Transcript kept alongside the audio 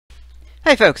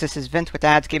Hey folks, this is Vince with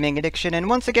Ads Gaming Addiction, and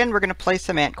once again we're going to play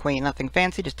some Ant Queen. Nothing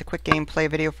fancy, just a quick gameplay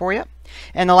video for you.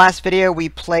 In the last video we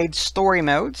played story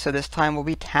mode, so this time we'll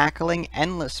be tackling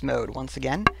endless mode once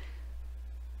again.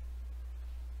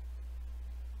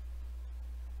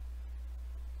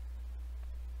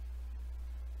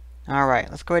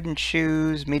 Alright, let's go ahead and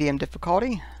choose medium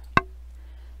difficulty.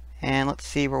 And let's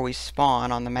see where we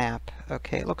spawn on the map.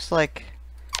 Okay, it looks like...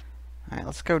 Alright,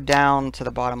 let's go down to the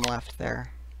bottom left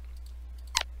there.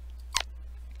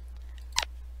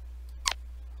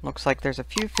 Looks like there's a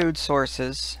few food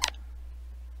sources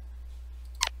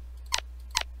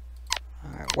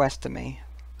west of me,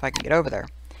 if I can get over there.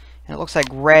 And it looks like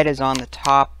red is on the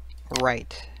top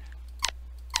right.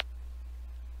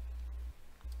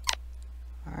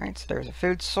 Alright, so there's a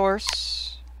food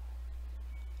source.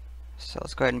 So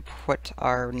let's go ahead and put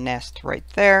our nest right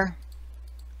there.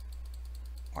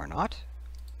 Or not.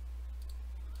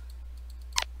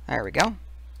 There we go.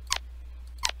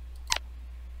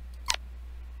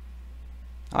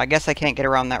 Oh, I guess I can't get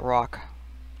around that rock.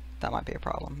 That might be a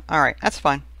problem. Alright, that's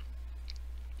fine.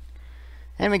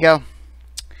 There we go.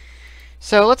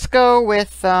 So let's go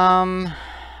with, I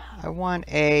want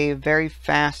a very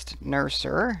fast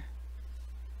nurser.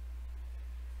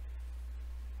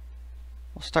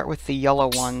 We'll start with the yellow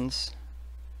ones.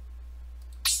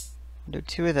 We'll do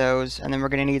 2 of those, and then we're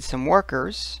going to need some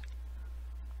workers.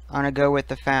 I'm going to go with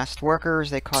the fast workers.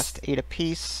 They cost 8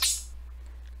 apiece.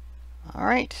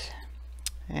 Alright.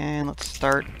 And let's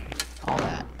start all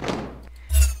that.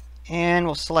 And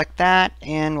we'll select that,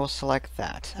 and we'll select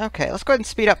that. Okay, let's go ahead and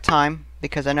speed up time,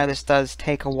 because I know this does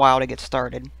take a while to get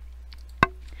started.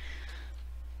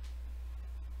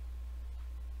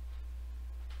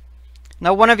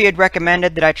 Now, one of you had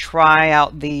recommended that I try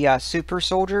out the super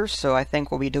soldiers, so I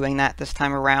think we'll be doing that this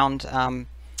time around. I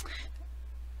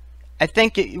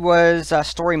think it was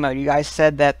story mode. You guys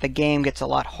said that the game gets a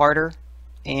lot harder,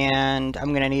 and I'm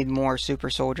going to need more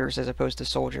super soldiers as opposed to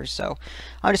soldiers, so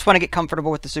I just want to get comfortable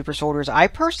with the super soldiers. I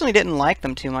personally didn't like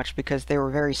them too much because they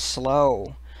were very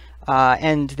slow,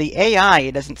 and the AI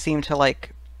doesn't seem to,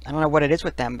 like, I don't know what it is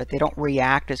with them, but they don't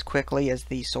react as quickly as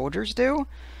the soldiers do.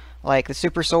 Like, the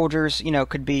super soldiers, you know,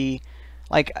 could be,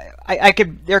 like,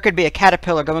 there could be a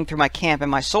caterpillar going through my camp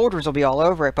and my soldiers will be all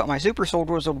over it, but my super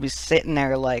soldiers will be sitting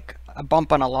there like a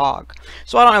bump on a log.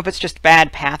 So I don't know if it's just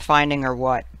bad pathfinding or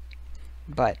what.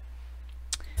 But,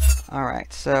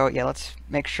 alright, so yeah, let's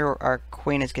make sure our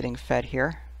queen is getting fed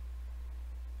here.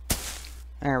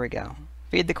 There we go.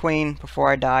 Feed the queen before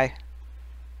I die.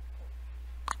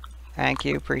 Thank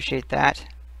you, appreciate that.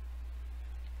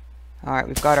 Alright,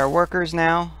 we've got our workers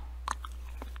now.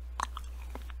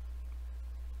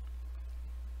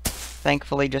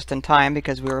 Thankfully just in time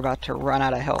because we were about to run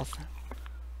out of health.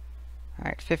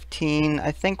 Alright, 15.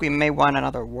 I think we may want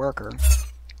another worker.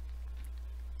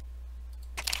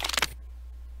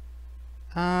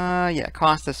 Yeah,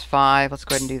 cost us 5. Let's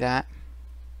go ahead and do that.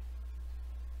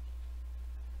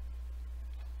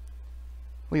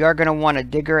 We are going to want a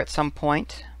digger at some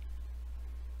point.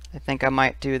 I think I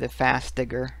might do the fast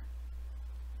digger.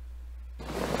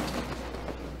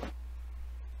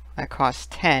 That costs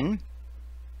 10.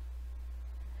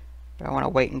 But I want to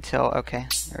wait until, okay,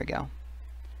 there we go.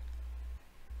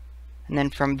 And then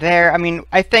from there, I mean,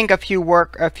 I think a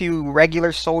few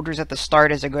regular soldiers at the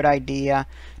start is a good idea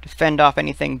to fend off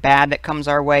anything bad that comes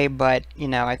our way, but, you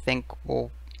know, I think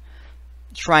we'll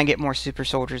try and get more super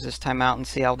soldiers this time out and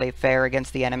see how they fare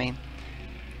against the enemy.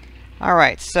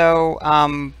 Alright, so,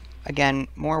 again,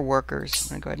 more workers.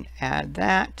 I'm going to go ahead and add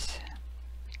that.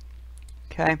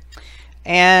 Okay.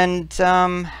 And,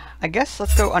 I guess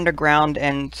let's go underground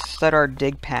and set our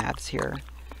dig paths here.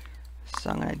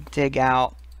 So I'm going to dig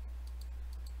out.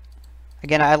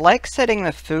 Again, I like setting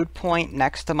the food point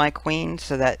next to my queen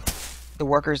so that the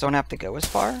workers don't have to go as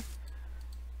far.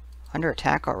 Under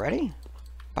attack already?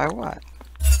 By what?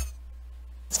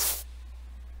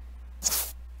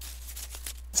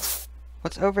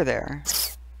 What's over there?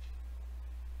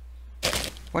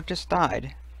 What just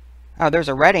died? Oh, there's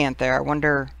a red ant there. I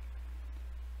wonder...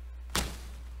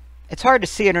 It's hard to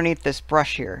see underneath this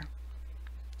brush here.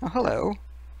 Oh, hello.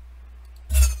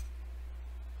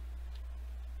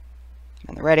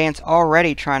 And the red ant's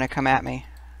already trying to come at me.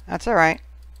 That's alright.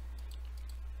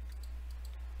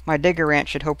 My digger ant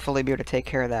should hopefully be able to take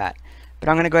care of that. But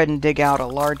I'm going to go ahead and dig out a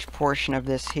large portion of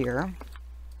this here.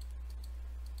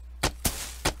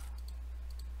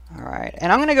 Alright,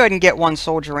 and I'm going to go ahead and get one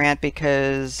soldier ant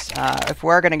because if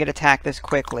we're going to get attacked this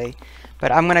quickly,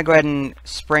 but I'm going to go ahead and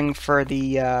spring for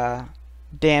the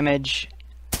damage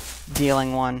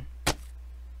dealing one.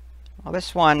 Well,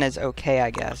 this one is okay, I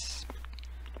guess.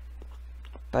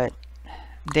 But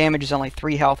Damage is only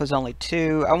 3, health is only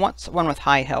 2. I want one with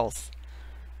high health.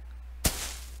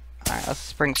 Alright, let's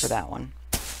spring for that one.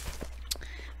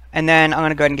 And then I'm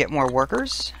going to go ahead and get more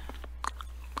workers.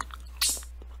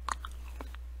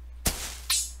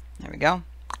 There we go.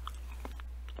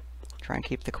 Try and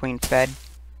keep the queen fed.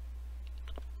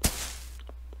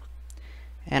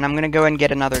 And I'm going to go ahead and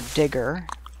get another digger.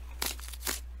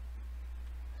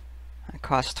 It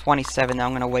costs 27, though.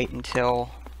 I'm going to wait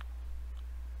until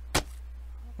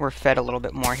we're fed a little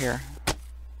bit more here.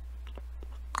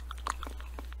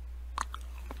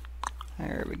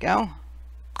 There we go.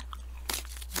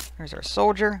 There's our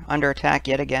soldier. Under attack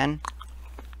yet again.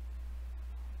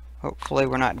 Hopefully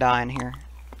we're not dying here.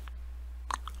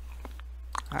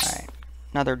 Alright.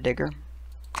 Another digger.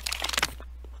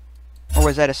 Or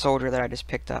was that a soldier that I just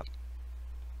picked up?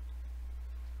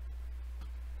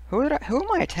 Who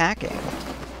am I attacking?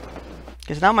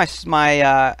 Because now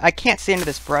I can't see into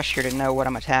this brush here to know what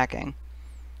I'm attacking.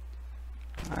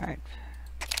 Alright.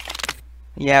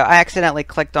 Yeah, I accidentally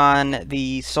clicked on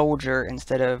the soldier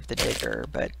instead of the digger,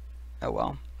 but oh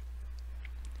well.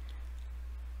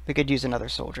 We could use another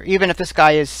soldier. Even if this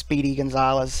guy is Speedy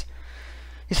Gonzalez,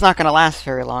 he's not going to last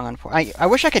very long. I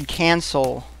wish I could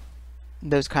cancel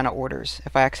those kind of orders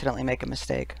if I accidentally make a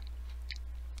mistake.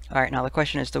 Alright, now the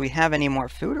question is, do we have any more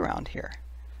food around here?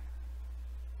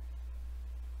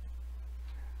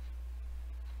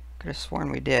 Could have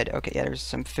sworn we did. Okay, yeah, there's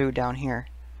some food down here.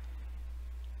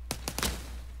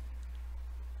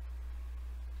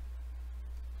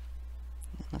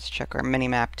 Let's check our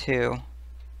mini-map too.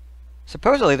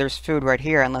 Supposedly there's food right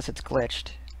here unless it's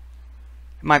glitched.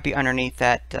 It might be underneath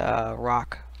that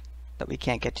rock that we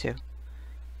can't get to.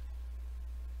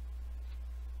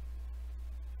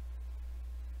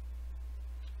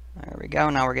 There we go.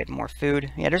 Now we're getting more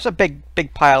food. Yeah, there's a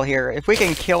big pile here. If we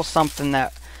can kill something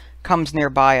that comes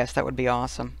nearby us, that would be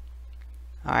awesome.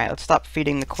 Alright, let's stop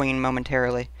feeding the queen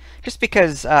momentarily. Just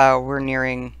because we're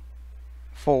nearing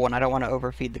full and I don't want to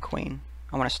overfeed the queen.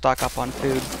 I want to stock up on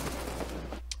food.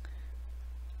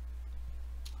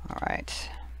 Alright.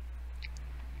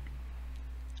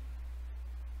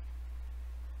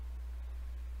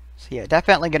 So yeah,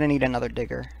 definitely going to need another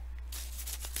digger.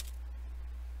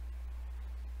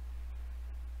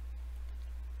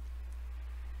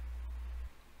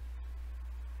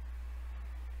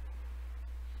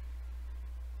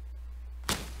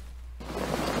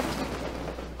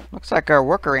 Looks like our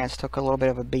worker ants took a little bit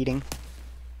of a beating.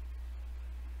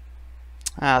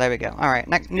 Ah, there we go. Alright,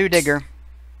 new digger.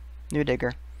 New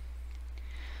digger.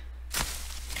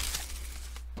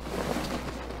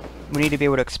 We need to be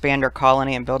able to expand our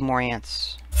colony and build more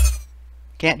ants.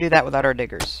 Can't do that without our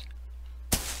diggers.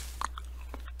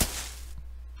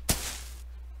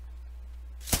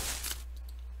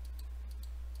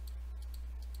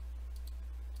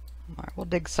 Alright, we'll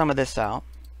dig some of this out.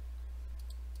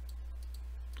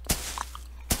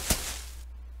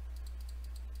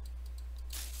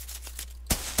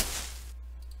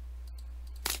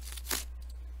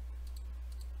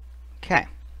 Okay.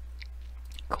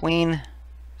 Queen,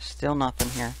 still nothing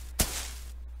here.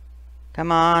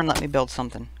 Come on, let me build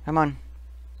something. Come on.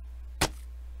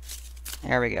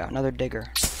 There we go, another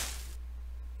digger.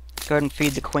 Go ahead and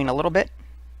feed the queen a little bit.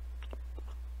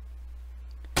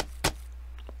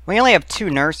 We only have 2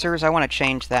 nursers. I want to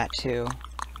change that too.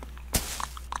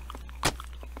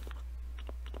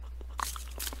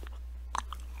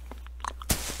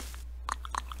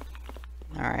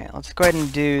 Alright, let's go ahead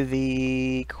and do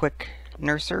the quick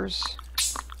nursers.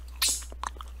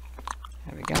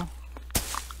 There we go.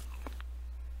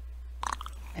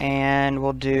 And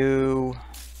we'll do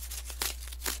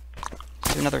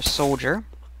another soldier.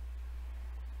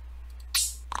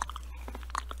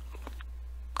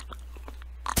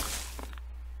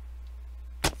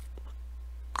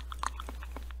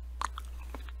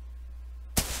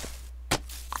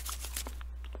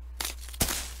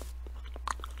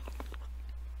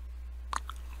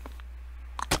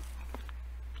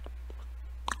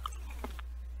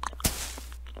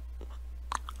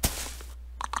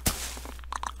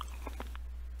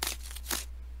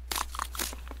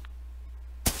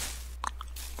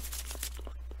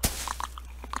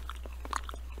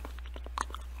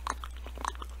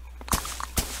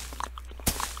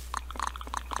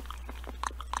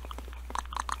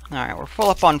 Alright, we're full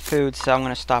up on food, so I'm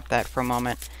going to stop that for a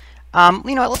moment. You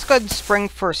know what, let's go ahead and spring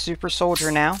for a super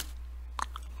soldier now.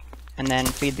 And then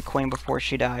feed the queen before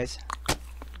she dies.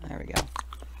 There we go.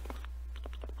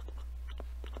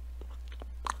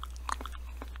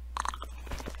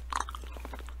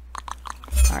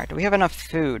 Alright, do we have enough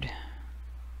food?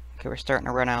 Okay, we're starting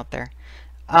to run out there.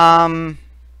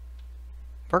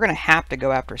 we're going to have to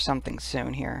go after something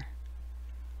soon here.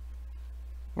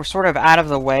 We're sort of out of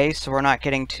the way, so we're not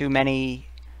getting too many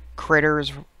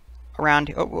critters around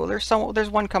here. Oh, well, there's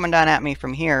one coming down at me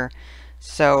from here,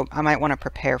 so I might want to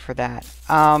prepare for that.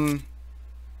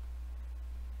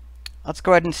 Let's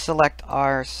go ahead and select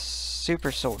our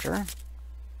super soldier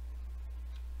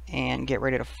and get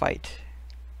ready to fight.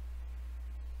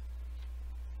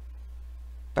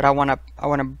 But I want to.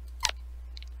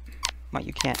 Well,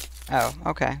 you can't. Oh,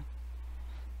 okay.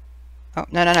 Oh,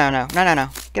 no.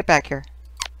 Get back here.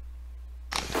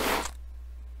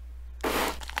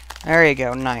 There you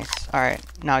go. Nice. Alright,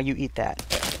 now you eat that.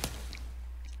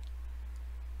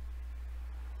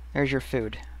 There's your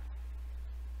food.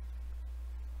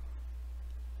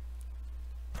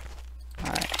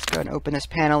 Alright, let's go ahead and open this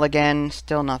panel again.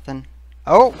 Still nothing.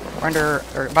 Oh,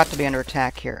 we're about to be under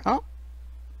attack here. Oh,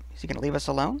 is he going to leave us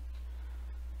alone?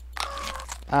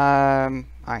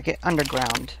 Alright, get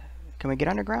underground. Can we get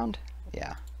underground?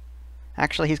 Yeah.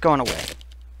 Actually, he's going away.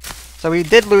 So we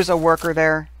did lose a worker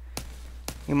there.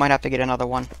 We might have to get another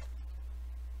one.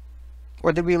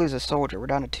 Or did we lose a soldier? We're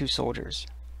down to 2 soldiers.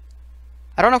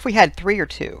 I don't know if we had 3 or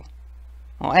 2.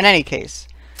 Well, in any case.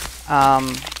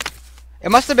 It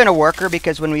must have been a worker,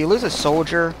 because when we lose a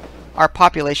soldier, our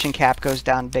population cap goes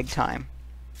down big time.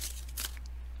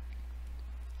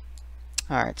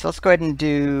 Alright, so let's go ahead and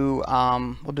do,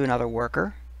 we'll do another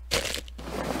worker.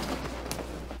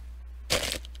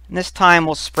 And this time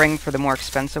we'll spring for the more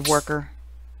expensive worker,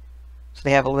 so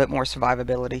they have a little bit more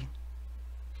survivability.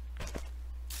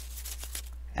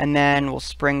 And then we'll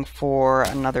spring for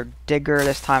another digger,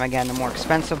 this time again the more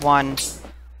expensive one.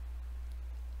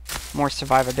 More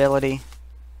survivability.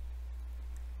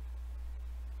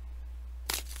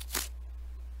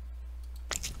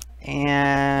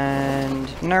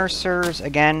 And nursers,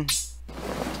 again,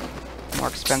 more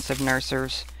expensive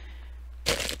nursers,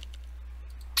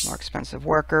 more expensive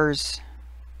workers.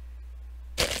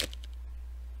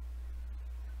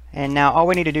 And now all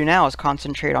we need to do now is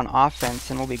concentrate on offense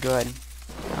and we'll be good.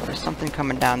 Oh, there's something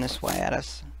coming down this way at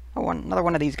us. Oh, another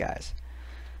one of these guys.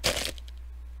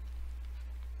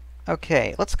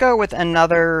 Okay, let's go with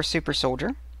another super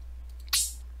soldier.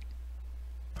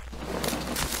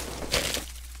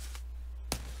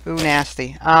 Ooh,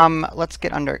 nasty. Let's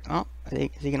get under... Oh,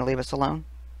 is he going to leave us alone?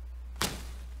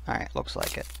 Alright, looks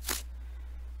like it.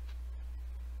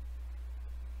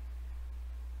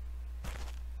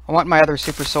 I want my other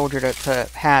super soldier to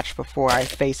hatch before I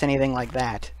face anything like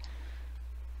that.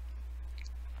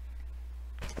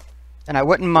 And I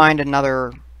wouldn't mind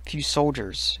another few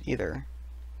soldiers, either.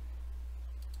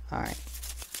 Alright.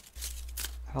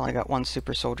 I've only got 1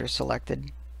 super soldier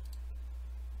selected.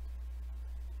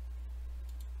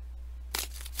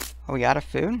 Oh, we out of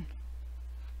food?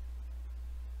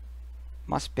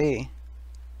 Must be.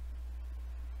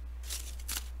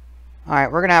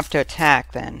 Alright, we're gonna have to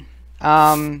attack then.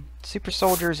 Super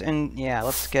soldiers and yeah,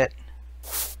 let's get...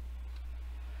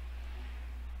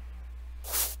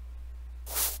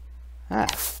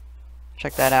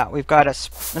 check that out. We've got a...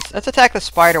 Let's attack the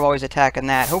spider while he's attacking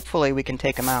that. Hopefully we can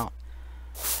take him out.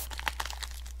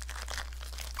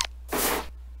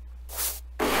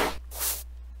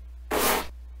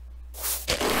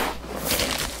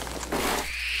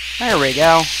 There we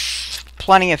go.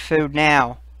 Plenty of food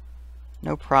now.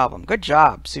 No problem. Good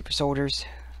job, super soldiers.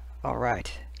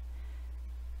 Alright.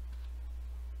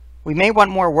 We may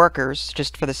want more workers,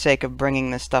 just for the sake of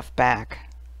bringing this stuff back.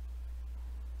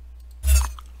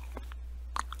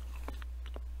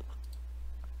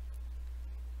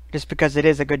 Just because it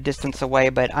is a good distance away,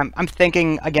 but I'm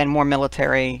thinking, again, more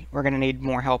military. We're going to need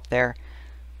more help there.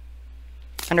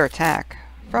 Under attack.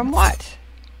 From what?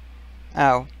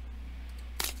 Oh.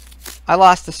 I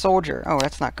lost a soldier. Oh,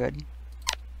 that's not good.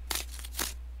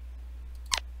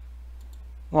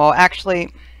 Well,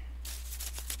 actually,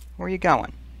 where are you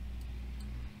going?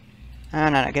 Oh,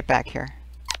 no, get back here.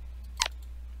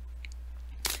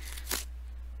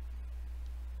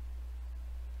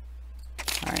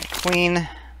 Alright, queen.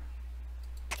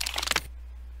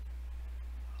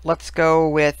 Let's go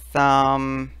with, let's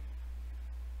go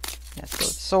with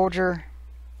soldier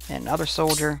and other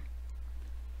soldier.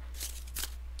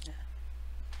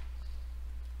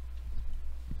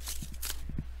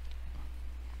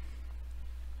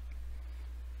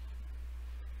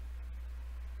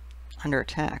 Under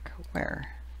attack. Where?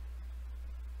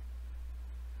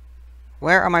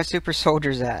 Where are my super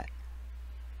soldiers at?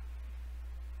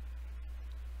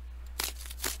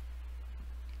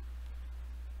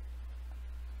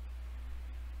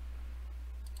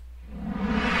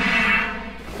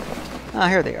 Ah,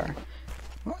 here they are.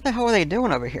 What the hell are they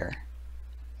doing over here?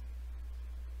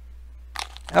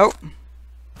 Oh.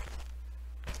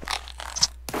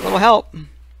 A little help.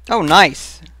 Oh,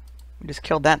 nice. We just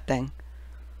killed that thing.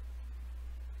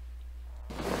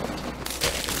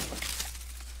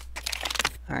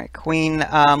 Alright, Queen.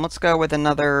 Let's go with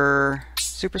another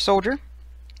super soldier.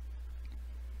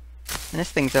 And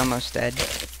this thing's almost dead.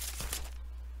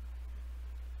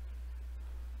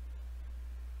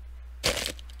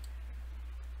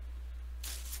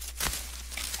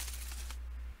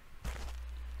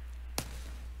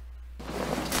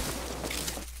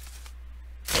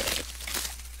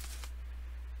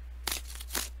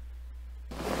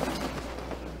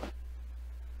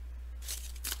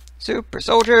 Super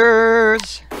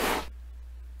soldiers!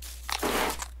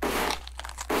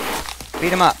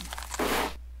 Beat him up.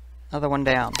 Another one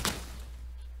down.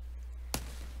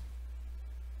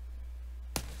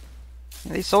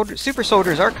 These super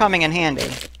soldiers are coming in handy.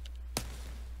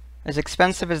 As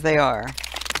expensive as they are.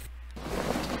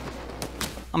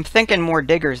 I'm thinking more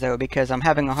diggers though, because I'm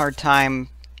having a hard time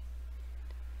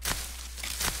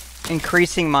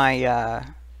increasing my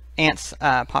ants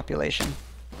population.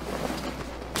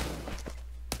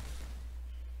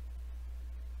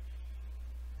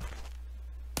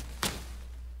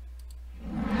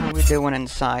 How are we doing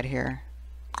inside here?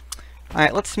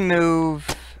 Alright, let's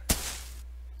move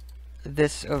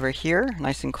this over here,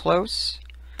 nice and close.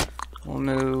 We'll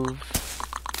move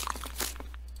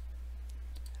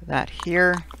that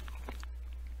here.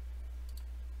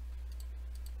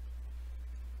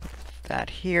 That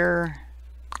here.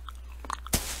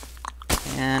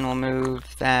 And we'll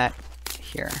move that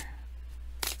here.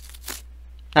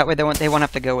 That way they won't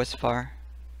have to go as far.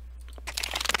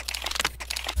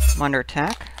 I'm under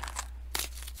attack.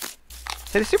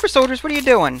 Say, the super soldiers, what are you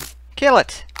doing? Kill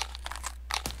it!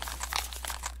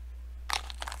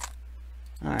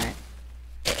 Alright.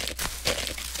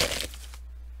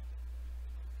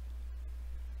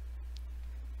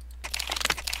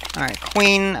 Alright,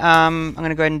 Queen, I'm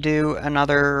gonna go ahead and do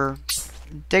another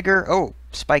digger. Oh,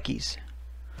 spikies.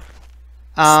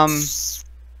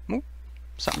 Ooh,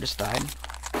 something just died.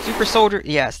 Super soldier,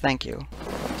 yes, thank you.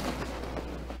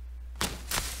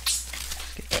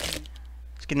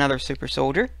 Let's get another super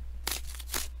soldier.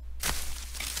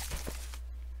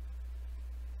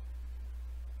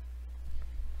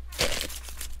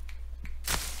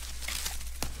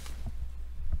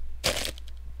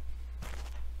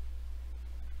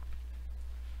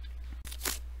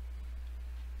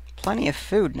 Plenty of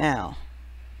food now.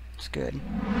 It's good.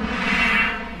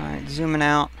 Alright, zooming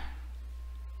out.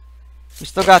 We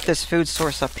still got this food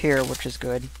source up here, which is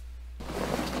good.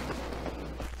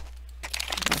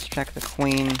 Let's check the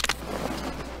queen.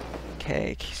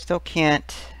 Okay, still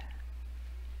can't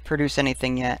produce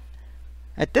anything yet.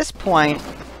 At this point,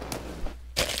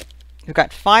 we've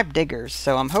got 5 diggers,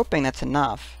 so I'm hoping that's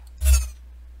enough.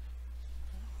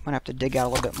 I'm gonna have to dig out a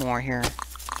little bit more here.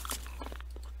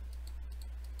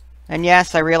 And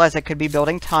yes, I realize I could be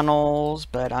building tunnels,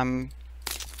 but I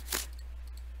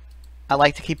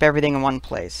like to keep everything in one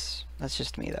place. That's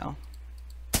just me, though.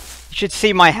 You should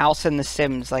see my house in The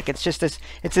Sims. Like, it's just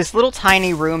this little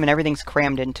tiny room and everything's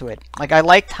crammed into it. Like, I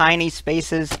like tiny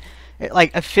spaces,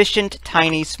 like efficient,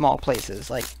 tiny, small places.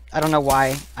 Like, I don't know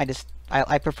why.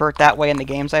 I prefer it that way in the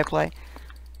games I play.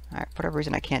 Alright, for whatever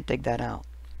reason, I can't dig that out.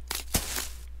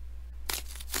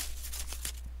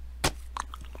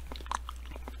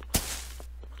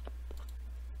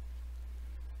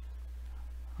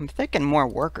 I'm thinking more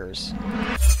workers.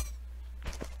 I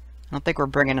don't think we're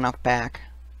bringing enough back.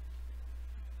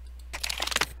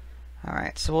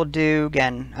 Alright, so we'll do,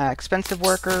 again, expensive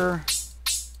worker.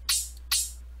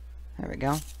 There we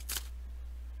go.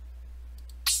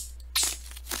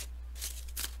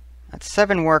 That's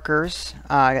 7 workers.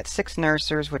 I got 6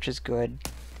 nursers, which is good.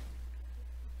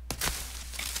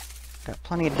 Got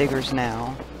plenty of diggers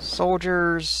now.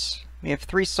 Soldiers. We have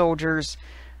 3 soldiers.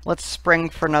 Let's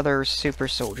spring for another super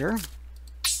soldier.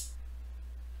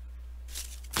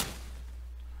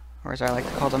 Or as I like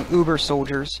to call them, uber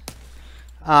soldiers.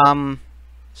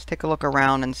 Let's take a look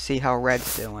around and see how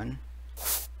red's doing.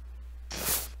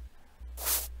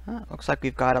 Looks like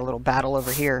we've got a little battle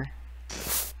over here.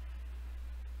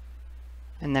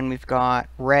 And then we've got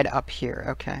red up here.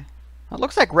 Okay. Well, it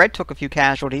looks like red took a few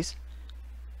casualties.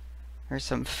 There's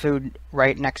some food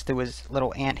right next to his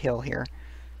little anthill here.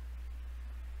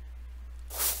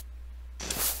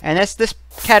 And this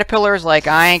caterpillar is like,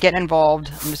 I ain't getting involved.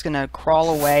 I'm just gonna crawl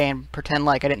away and pretend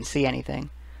like I didn't see anything.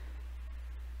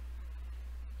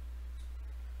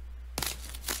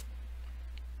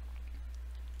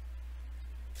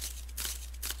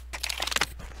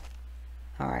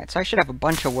 Alright, so I should have a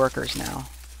bunch of workers now.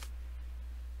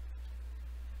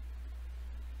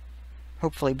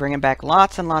 Hopefully bringing back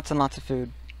lots and lots and lots of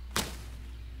food.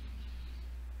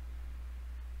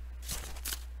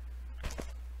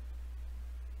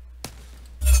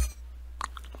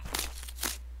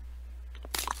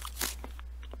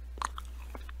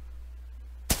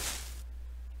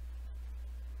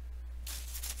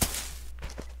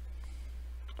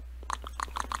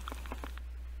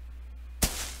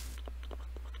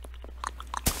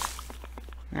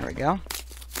 There we go.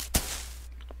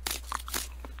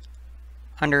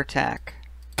 Under attack.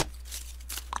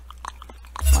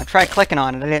 Well, I tried clicking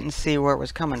on it. I didn't see where it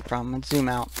was coming from. Let's zoom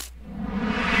out.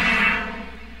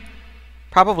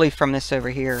 Probably from this over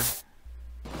here.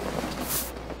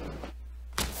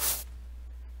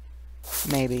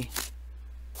 Maybe.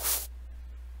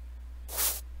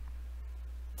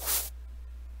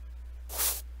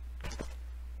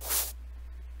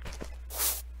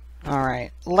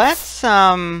 Alright, let's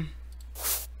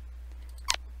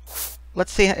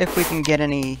see if we can get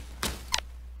any.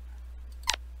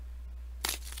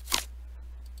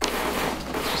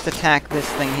 Just attack this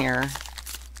thing here.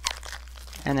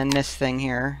 And then this thing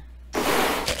here. There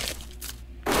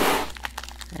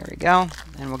we go.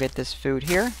 And we'll get this food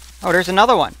here. Oh, there's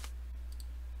another one.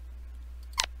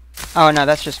 Oh, no,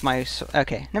 that's just my...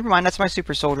 Okay, never mind. That's my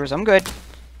super soldiers. I'm good.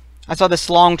 I saw this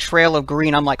long trail of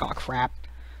green. I'm like, oh, crap.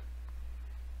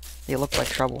 They look like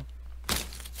trouble.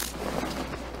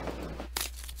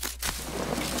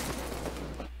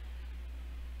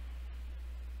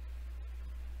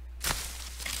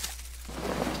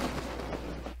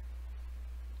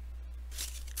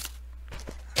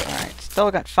 Alright,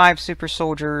 still got 5 super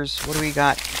soldiers. What do we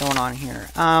got going on here?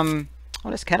 Oh,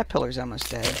 this caterpillar's almost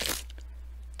dead.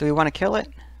 Do we want to kill it?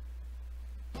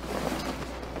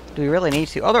 Do we really need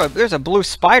to? Oh, there's a blue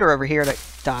spider over here that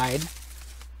died.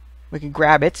 We can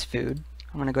grab its food.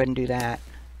 I'm going to go ahead and do that.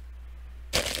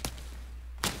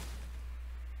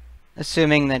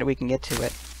 Assuming that we can get to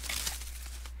it.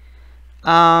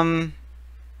 You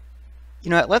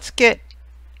know what? Let's get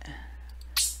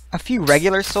a few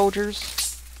regular soldiers.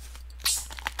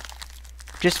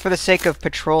 Just for the sake of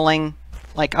patrolling.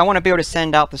 Like, I want to be able to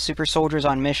send out the super soldiers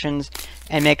on missions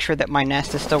and make sure that my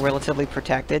nest is still relatively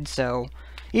protected. So,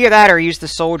 either that or use the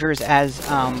soldiers as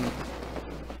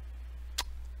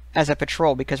a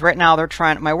patrol, because right now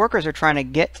my workers are trying to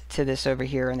get to this over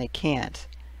here and they can't.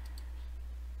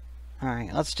 Alright,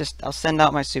 I'll send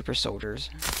out my super soldiers.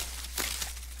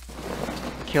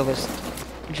 Kill this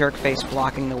jerk face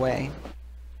blocking the way.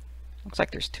 Looks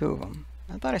like there's 2 of them.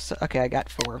 I thought I saw, okay, I got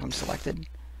 4 of them selected.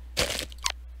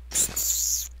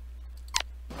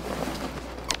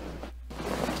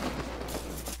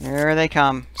 Here they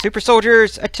come. Super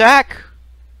soldiers, attack!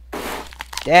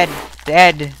 Dead,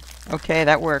 dead. Okay,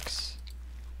 that works.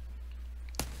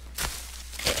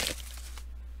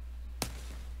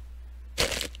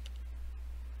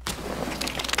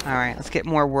 Alright, let's get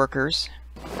more workers.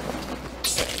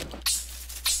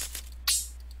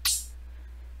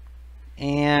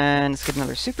 And let's get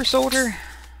another super soldier.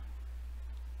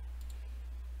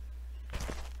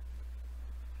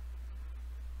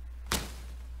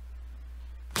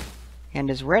 And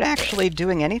is Red actually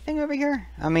doing anything over here?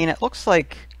 I mean, it looks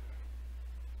like...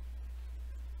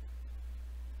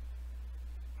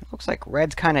 Looks like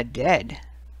Red's kind of dead.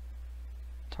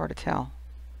 It's hard to tell.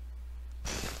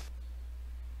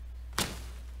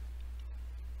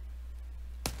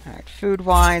 Alright,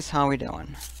 food-wise, how are we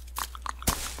doing?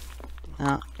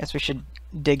 Guess we should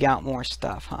dig out more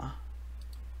stuff, huh?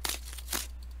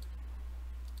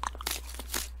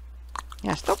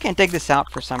 Yeah, I still can't dig this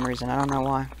out for some reason. I don't know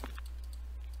why.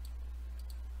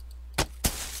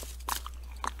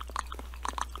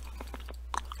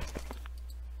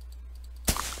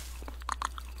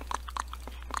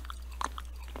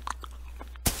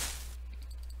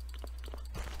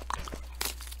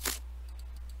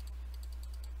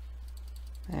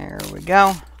 There we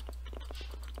go.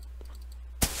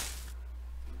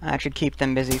 That should keep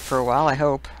them busy for a while, I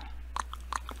hope.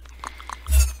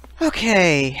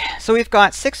 Okay, so we've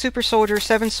got 6 super soldiers,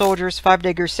 7 soldiers, 5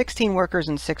 diggers, 16 workers,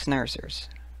 and 6 nursers.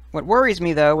 What worries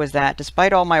me, though, is that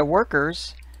despite all my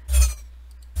workers,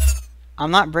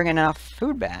 I'm not bringing enough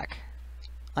food back.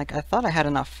 Like, I thought I had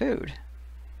enough food.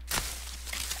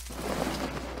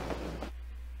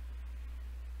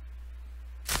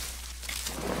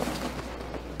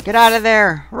 Get out of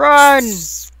there! Run!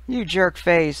 You jerk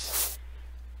face.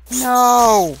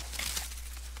 No!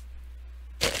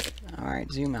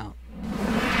 Alright, zoom out.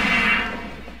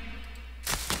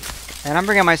 And I'm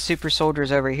bringing my super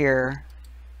soldiers over here.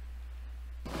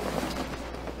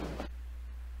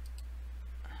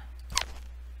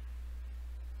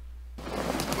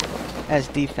 As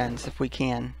defense, if we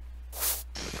can.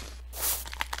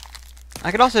 I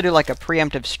could also do like a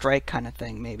preemptive strike kind of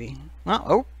thing, maybe. Well,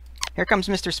 oh, here comes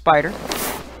Mr. Spider.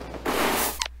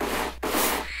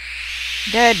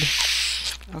 Dead.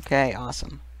 Okay,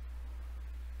 awesome.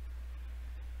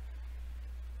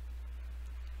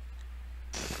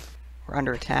 We're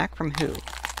under attack from who?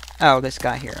 Oh, this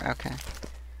guy here. Okay.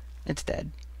 It's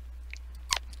dead.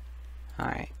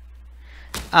 Alright.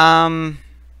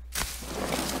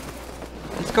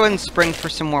 Let's go ahead and spring for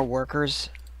some more workers.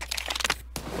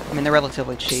 I mean, they're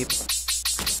relatively cheap.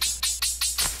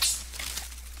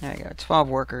 There you go, 12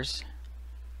 workers.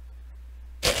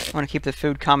 I want to keep the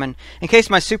food coming. In case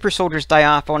my super soldiers die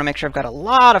off, I want to make sure I've got a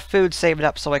lot of food saved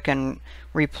up so I can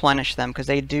replenish them, because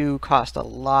they do cost a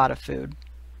lot of food.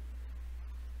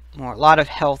 Or a lot of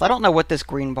health. I don't know what this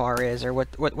green bar is, or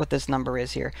what this number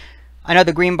is here. I know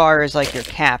the green bar is like your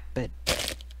cap, but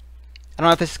I don't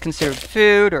know if this is considered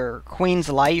food or Queen's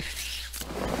life.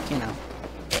 You know.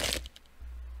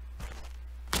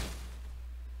 I'm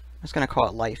just going to call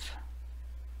it life.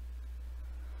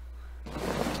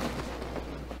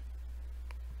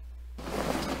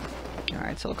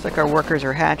 Alright, so it looks like our workers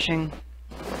are hatching.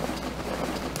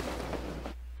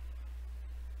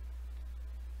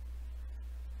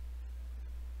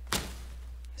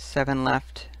 Seven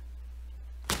left.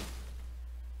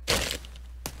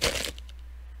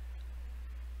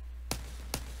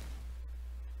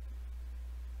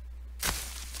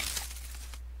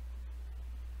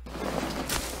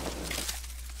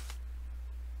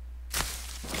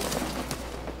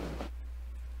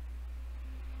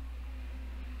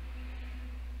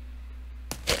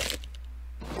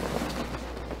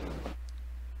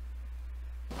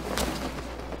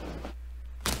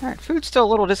 Alright, food's still a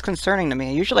little disconcerting to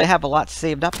me. Usually I have a lot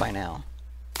saved up by now.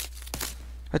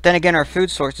 But then again, our food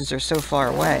sources are so far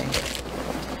away.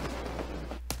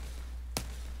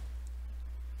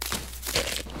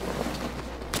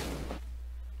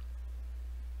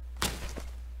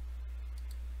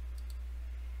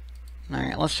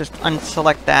 Alright, let's just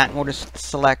unselect that and we'll just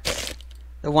select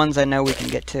the ones I know we can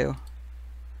get to.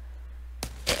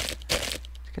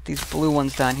 Let's get these blue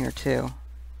ones down here too.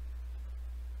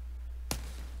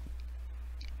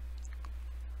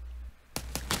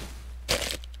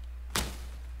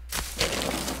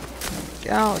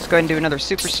 Go. Let's go ahead and do another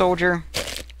super soldier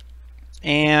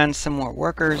and some more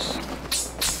workers.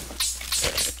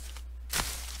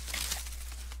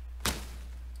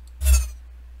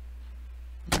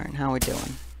 Alright, how are we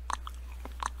doing?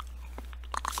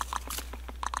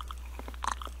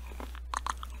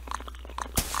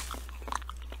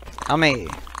 Tell me,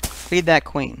 feed that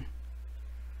queen.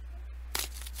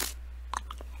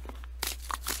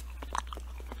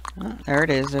 Oh, there it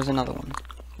is, there's another one.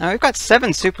 Now we've got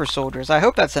 7 super soldiers. I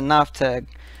hope that's enough to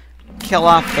kill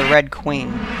off the red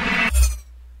queen.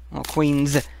 Well,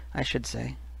 queens, I should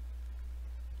say.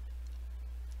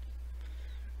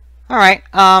 Alright,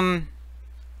 why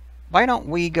don't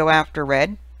we go after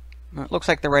red? Well, it looks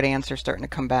like the red ants are starting to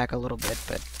come back a little bit,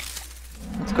 but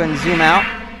let's go ahead and zoom out.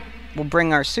 We'll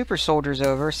bring our super soldiers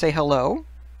over, say hello.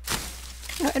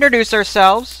 Introduce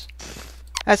ourselves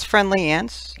as friendly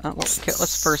ants. Let's kill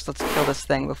this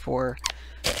thing before...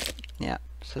 Yeah,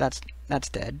 so that's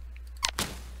dead.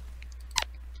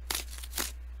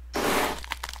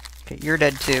 Okay, you're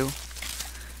dead too.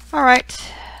 All right,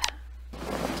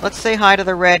 let's say hi to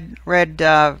the red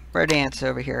ants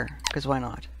over here, because why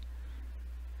not?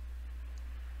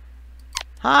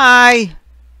 Hi,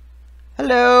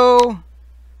 hello.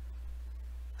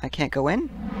 I can't go in.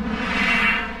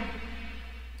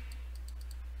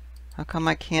 How come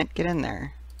I can't get in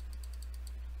there?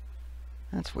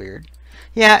 That's weird.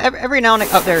 Yeah, every now and then...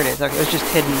 Oh, there it is. Okay, it was just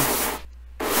hidden.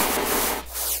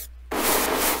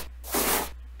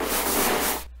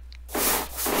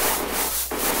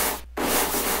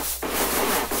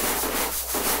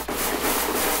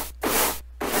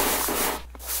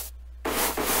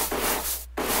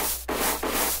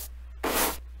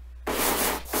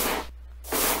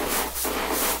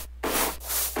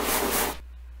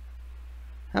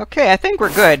 Okay, I think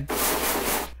we're good.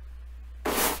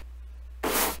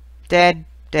 Dead,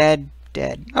 dead,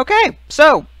 dead. Okay,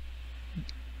 so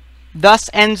thus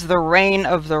ends the reign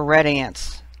of the red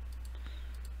ants.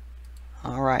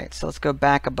 Alright, so let's go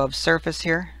back above surface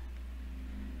here.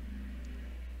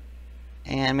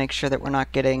 And make sure that we're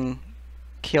not getting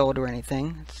killed or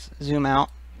anything. Let's zoom out.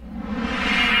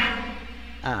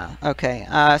 Okay.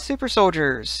 Super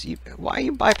soldiers. Why are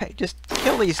you bypass? Just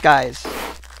kill these guys.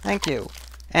 Thank you.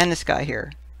 And this guy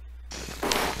here.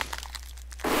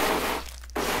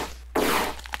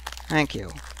 Thank you.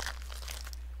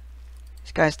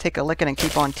 These guys take a licking and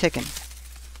keep on ticking.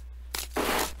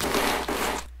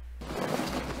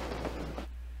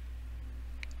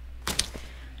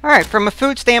 Alright, from a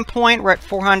food standpoint, we're at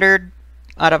 400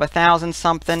 out of 1,000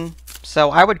 something.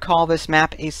 So I would call this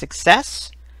map a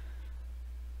success.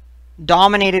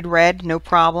 Dominated red, no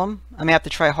problem. I may have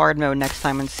to try hard mode next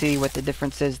time and see what the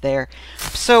difference is there.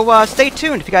 So stay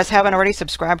tuned. If you guys haven't already,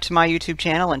 subscribe to my YouTube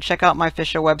channel and check out my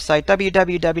official website,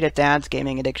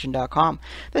 www.dadsgamingaddiction.com.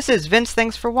 This is Vince.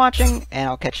 Thanks for watching, and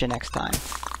I'll catch you next time.